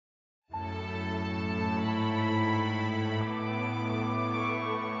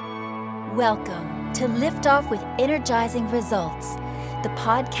Welcome to Lift Off with Energizing Results, the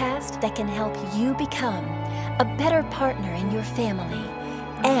podcast that can help you become a better partner in your family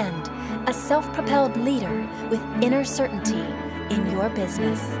and a self-propelled leader with inner certainty in your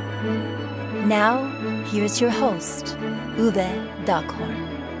business. Now, here's your host, Uwe Daghorn.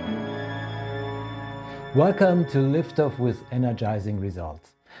 Welcome to Lift Off with Energizing Results.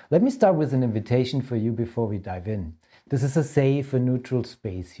 Let me start with an invitation for you before we dive in. This is a safe and neutral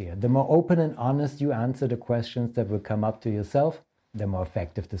space here. The more open and honest you answer the questions that will come up to yourself, the more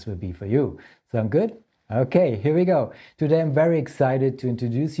effective this will be for you. Sound good? Okay, here we go. Today I'm very excited to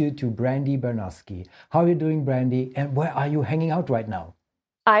introduce you to Brandy Barnoski. How are you doing, Brandy? And where are you hanging out right now?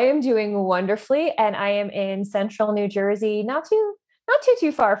 I am doing wonderfully, and I am in central New Jersey, not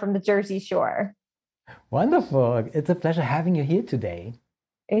too far from the Jersey Shore. Wonderful. It's a pleasure having you here today.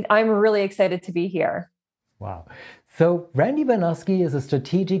 I'm really excited to be here. Wow. So Brandy Barnoski is a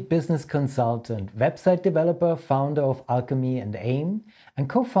strategic business consultant, website developer, founder of Alchemy and AIM, and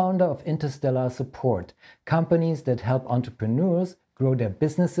co-founder of Interstellar Support, companies that help entrepreneurs grow their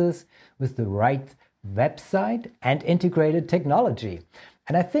businesses with the right website and integrated technology.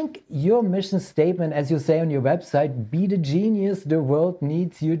 And I think your mission statement, as you say on your website, be the genius the world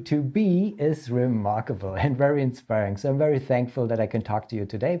needs you to be, is remarkable and very inspiring. So I'm very thankful that I can talk to you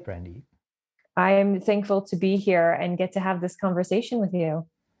today, Brandy. I am thankful to be here and get to have this conversation with you.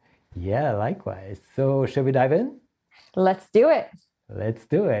 Yeah, likewise. So shall we dive in? Let's do it. Let's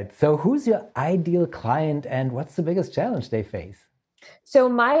do it. So who's your ideal client and what's the biggest challenge they face? So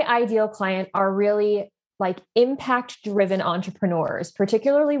my ideal client are really like impact-driven entrepreneurs,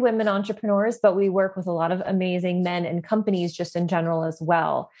 particularly women entrepreneurs, but we work with a lot of amazing men and companies just in general as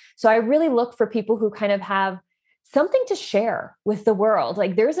well. So I really look for people who kind of have something to share with the world.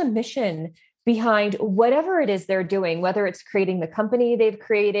 Like there's a mission behind whatever it is they're doing, whether it's creating the company they've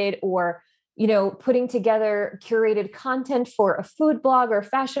created or, putting together curated content for a food blog or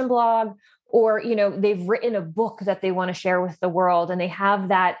fashion blog, or, they've written a book that they want to share with the world. And they have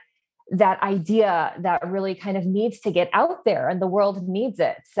that idea that really kind of needs to get out there and the world needs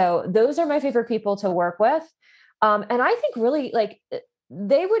it. So those are my favorite people to work with. And I think really like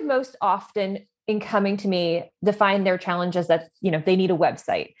they would most often in coming to me define their challenges that, they need a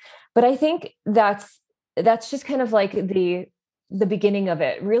website. But I think that's just kind of like the beginning of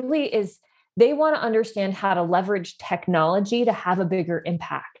it really is they want to understand how to leverage technology to have a bigger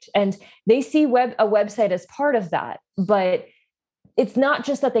impact. And they see a website as part of that, but it's not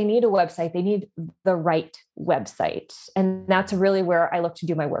just that they need a website, they need the right website. And that's really where I look to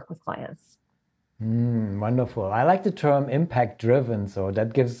do my work with clients. Wonderful. I like the term impact driven. So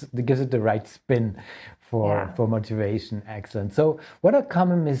that gives it the right spin for motivation. Excellent. So what are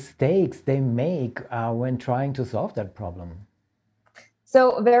common mistakes they make when trying to solve that problem?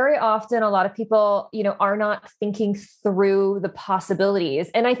 So very often, a lot of people, are not thinking through the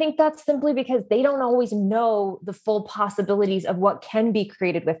possibilities. And I think that's simply because they don't always know the full possibilities of what can be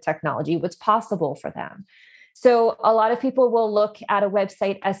created with technology, what's possible for them. So a lot of people will look at a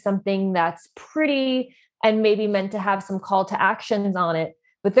website as something that's pretty and maybe meant to have some call to actions on it.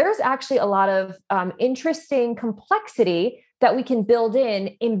 But there's actually a lot of interesting complexity that we can build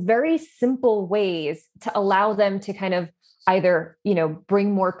in very simple ways to allow them to kind of either,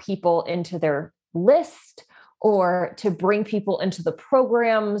 bring more people into their list or to bring people into the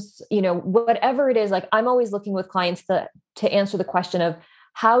programs, whatever it is. Like I'm always looking with clients to answer the question of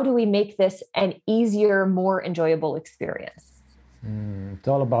how do we make this an easier, more enjoyable experience? It's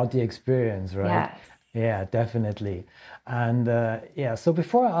all about the experience, right? Yes. Yeah, definitely. And so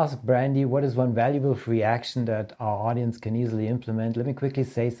before I ask Brandy, what is one valuable free action that our audience can easily implement? Let me quickly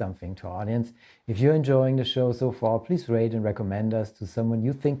say something to our audience. If you're enjoying the show so far, please rate and recommend us to someone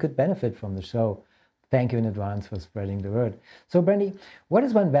you think could benefit from the show. Thank you in advance for spreading the word. So Brandy, what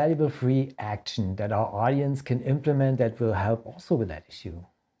is one valuable free action that our audience can implement that will help also with that issue?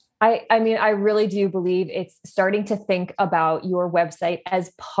 I mean, I really do believe it's starting to think about your website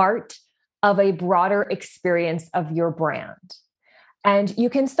as part of a broader experience of your brand. And you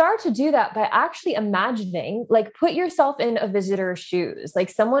can start to do that by actually imagining, like put yourself in a visitor's shoes, like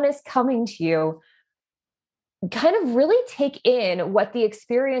someone is coming to you, kind of really take in what the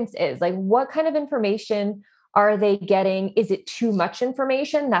experience is, like what kind of information are they getting? Is it too much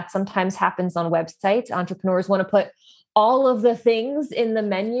information? That sometimes happens on websites. Entrepreneurs want to put all of the things in the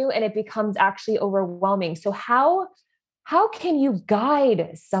menu and it becomes actually overwhelming. So how can you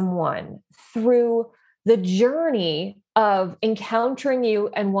guide someone through the journey of encountering you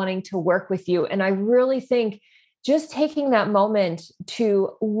and wanting to work with you? And I really think just taking that moment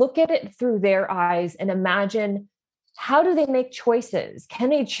to look at it through their eyes and imagine how do they make choices? Can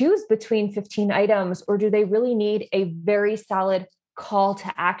they choose between 15 items, or do they really need a very solid call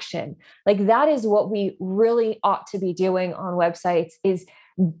to action? Like, that is what we really ought to be doing on websites, is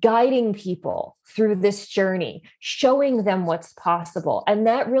guiding people through this journey, showing them what's possible. And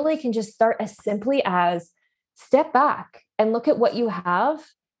that really can just start as simply as step back and look at what you have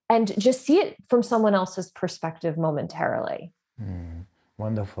and just see it from someone else's perspective momentarily.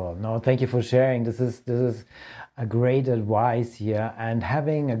 Wonderful. No, thank you for sharing. This is a great advice here, and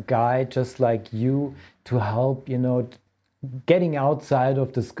having a guide just like you to help, getting outside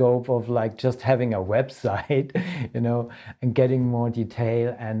of the scope of like just having a website, and getting more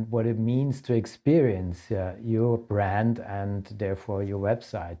detail and what it means to experience your brand and therefore your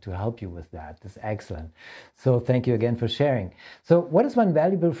website to help you with that. That's excellent. So thank you again for sharing. So what is one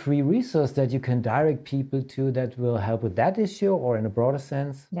valuable free resource that you can direct people to that will help with that issue, or in a broader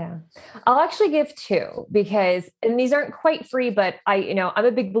sense? Yeah, I'll actually give two, and these aren't quite free, but I'm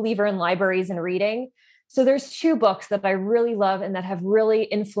a big believer in libraries and reading. So there's two books that I really love and that have really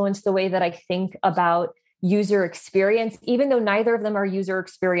influenced the way that I think about user experience, even though neither of them are user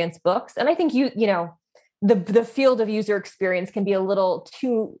experience books. And I think the field of user experience can be a little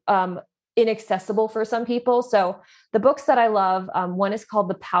too inaccessible for some people. So the books that I love, one is called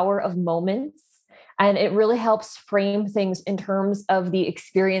The Power of Moments. And it really helps frame things in terms of the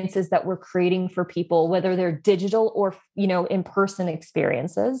experiences that we're creating for people, whether they're digital or, in-person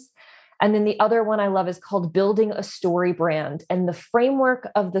experiences. And then the other one I love is called Building a Story Brand. And the framework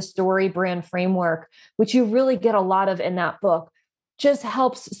of the story brand framework, which you really get a lot of in that book, just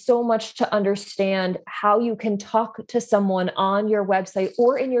helps so much to understand how you can talk to someone on your website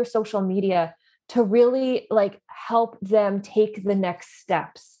or in your social media to really help them take the next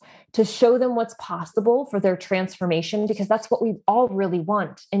steps, to show them what's possible for their transformation, because that's what we all really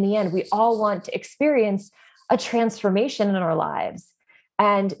want. In the end, we all want to experience a transformation in our lives.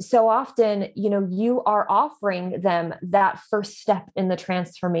 And so often, you are offering them that first step in the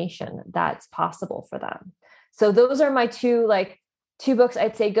transformation that's possible for them. So those are my two books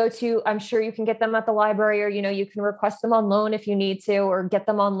I'd say go to. I'm sure you can get them at the library, or, you can request them on loan if you need to, or get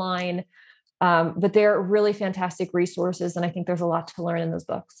them online. But they're really fantastic resources. And I think there's a lot to learn in those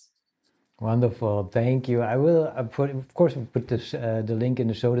books. Wonderful. Thank you. I will put the link in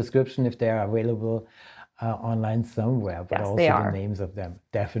the show description if they are available online somewhere, but yes, also the names of them.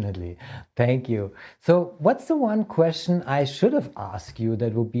 Definitely. Thank you. So what's the one question I should have asked you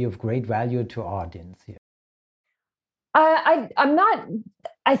that would be of great value to our audience here? I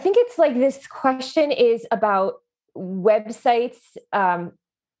think it's like, this question is about websites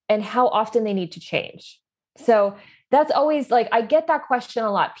and how often they need to change. So that's always I get that question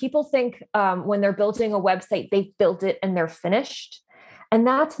a lot. People think when they're building a website, they've built it and they're finished. And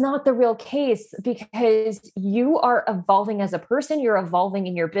that's not the real case, because you are evolving as a person, you're evolving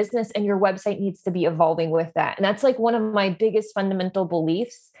in your business, and your website needs to be evolving with that. And that's one of my biggest fundamental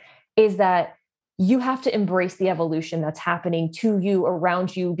beliefs, is that you have to embrace the evolution that's happening to you,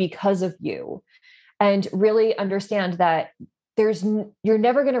 around you, because of you, and really understand that you're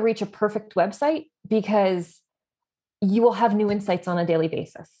never going to reach a perfect website, because you will have new insights on a daily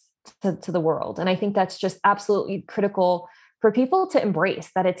basis to the world. And I think that's just absolutely critical for people to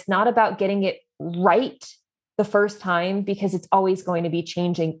embrace, that it's not about getting it right the first time, because it's always going to be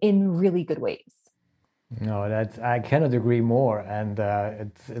changing in really good ways. No, I cannot agree more. And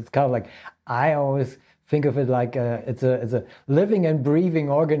it's kind of like, I always think of it like it's a living and breathing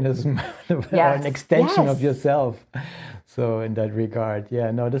organism, yes. An extension of yourself. So in that regard,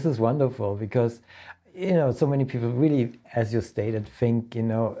 this is wonderful, because so many people really, as you stated, think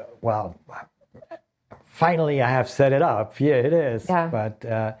well, finally I have set it up. Here it is. Yeah. But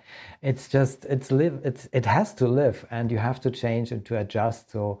it has to live, and you have to change and to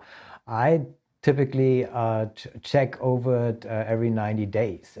adjust. So I typically check over it every 90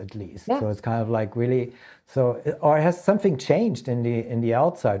 days at least. Yeah. So it's kind of like really, or has something changed in the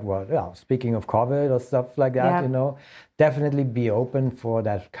outside world? Well, speaking of COVID or stuff like that, definitely be open for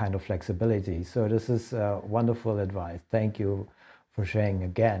that kind of flexibility. So this is wonderful advice. Thank you for sharing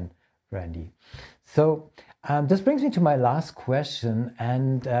again, Randy. So this brings me to my last question.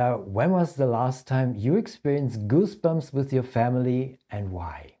 And when was the last time you experienced goosebumps with your family, and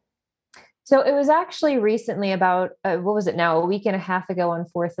why? So it was actually recently, about, a week and a half ago on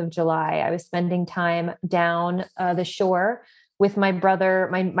 4th of July. I was spending time down the shore with my brother,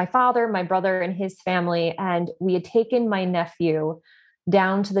 my father, my brother and his family. And we had taken my nephew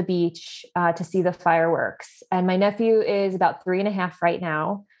down to the beach to see the fireworks. And my nephew is about 3.5 right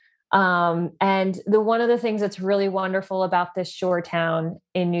now. And one of the things that's really wonderful about this shore town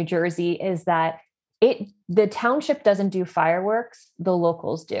in New Jersey is that the township doesn't do fireworks, the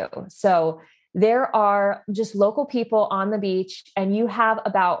locals do. So there are just local people on the beach, and you have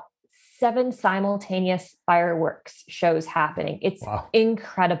about 7 simultaneous fireworks shows happening. It's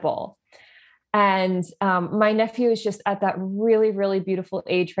incredible. And my nephew is just at that really, really beautiful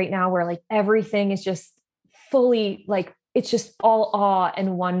age right now where like everything is just fully like, it's just all awe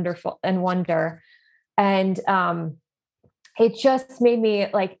and wonderful and wonder. And it just made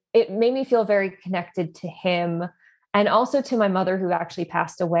me feel very connected to him, and also to my mother, who actually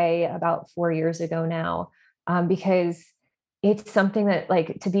passed away about 4 years ago now, because it's something that,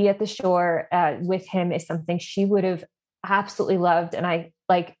 like, to be at the shore with him is something she would have absolutely loved. And I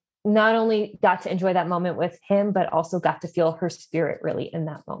not only got to enjoy that moment with him, but also got to feel her spirit really in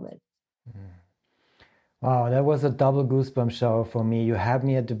that moment. Wow, that was a double goosebump shower for me. You had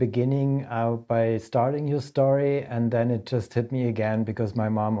me at the beginning by starting your story, and then it just hit me again because my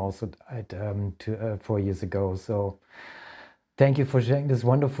mom also died 4 years ago. So thank you for sharing this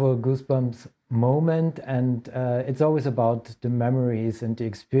wonderful goosebumps moment. And it's always about the memories and the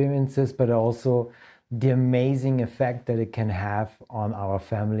experiences, but also the amazing effect that it can have on our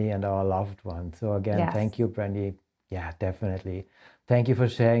family and our loved ones. So again, Thank you, Brandy. Yeah, definitely. Thank you for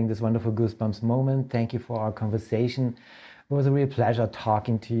sharing this wonderful goosebumps moment. Thank you for our conversation. It was a real pleasure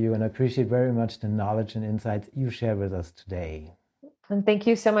talking to you, and I appreciate very much the knowledge and insights you shared with us today. And thank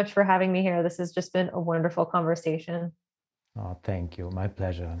you so much for having me here. This has just been a wonderful conversation. Oh, thank you. My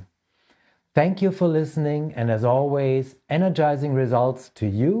pleasure. Thank you for listening, and as always, energizing results to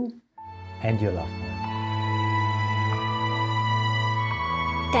you and your loved ones.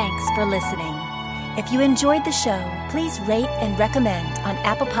 Thanks for listening. If you enjoyed the show, please rate and recommend on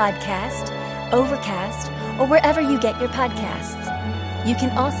Apple Podcast, Overcast, or wherever you get your podcasts. You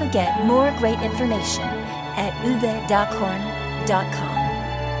can also get more great information at uwedaghorn.com.